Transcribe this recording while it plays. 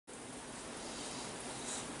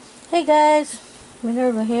Hey guys,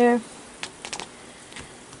 Minerva here.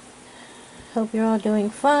 Hope you're all doing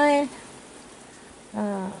fine.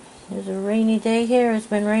 It's a rainy day here. It's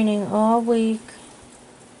been raining all week.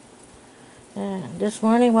 And this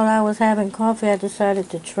morning while I was having coffee, I decided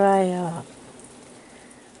to try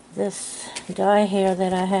this dye here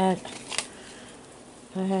that I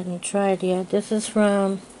hadn't tried yet. This is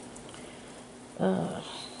from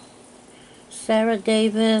Sarah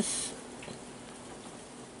Davis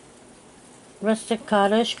Rustic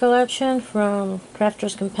Cottage collection from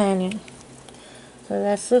Crafter's Companion. So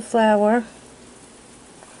that's the flower.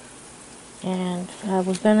 And I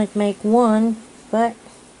was going to make one, but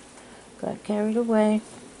got carried away.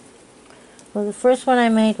 Well, the first one I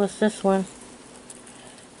made was this one.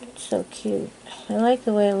 It's so cute. I like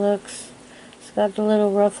the way it looks. It's got the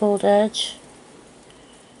little ruffled edge,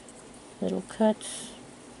 little cuts.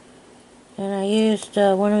 And I used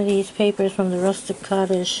one of these papers from the Rustic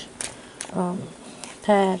Cottage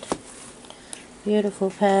pad. Beautiful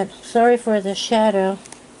pad. Sorry for the shadow.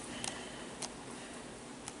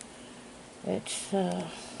 It's a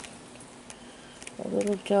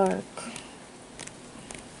little dark.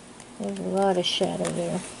 There's a lot of shadow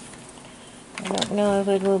there. I don't know if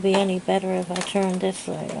it will be any better if I turn this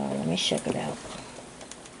light on. Let me check it out.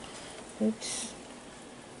 Oops.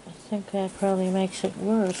 I think that probably makes it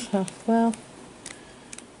worse. Huh? Well,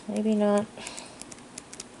 maybe not.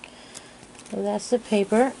 So that's the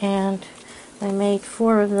paper, and I made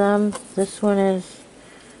 4 of them. This one is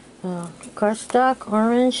cardstock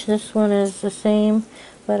orange. This one is the same,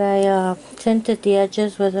 but I tinted the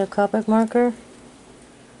edges with a Copic marker.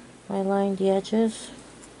 I lined the edges.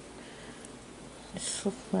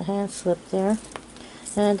 My hand slipped there.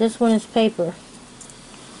 And this one is paper.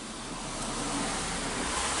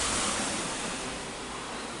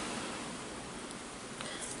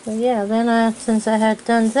 So yeah, then since I had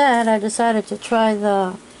done that, I decided to try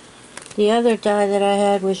the other dye that I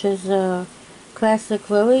had, which is Classic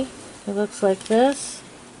Lily. It looks like this.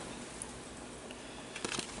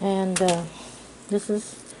 And this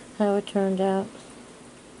is how it turned out.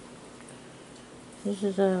 This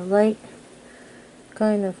is a light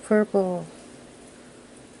kind of purple.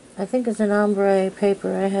 I think it's an ombre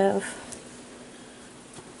paper I have.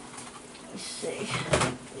 Let's see.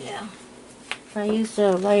 Yeah. I used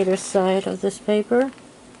the lighter side of this paper.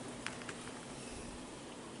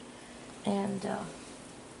 And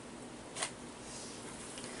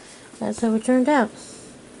that's how it turned out.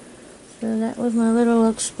 So that was my little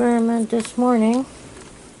experiment this morning.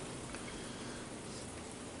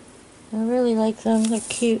 I really like them. They're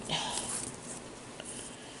cute.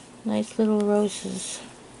 Nice little roses.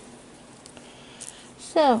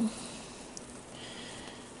 So,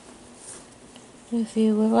 if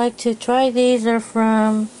you would like to try these, they're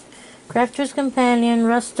from Crafter's Companion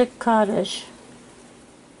Rustic Cottage.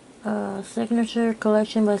 Signature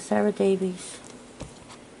collection by Sarah Davies.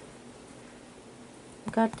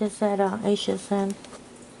 Got this at HSN.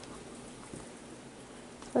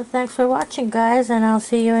 So thanks for watching, guys, and I'll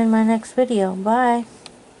see you in my next video. Bye.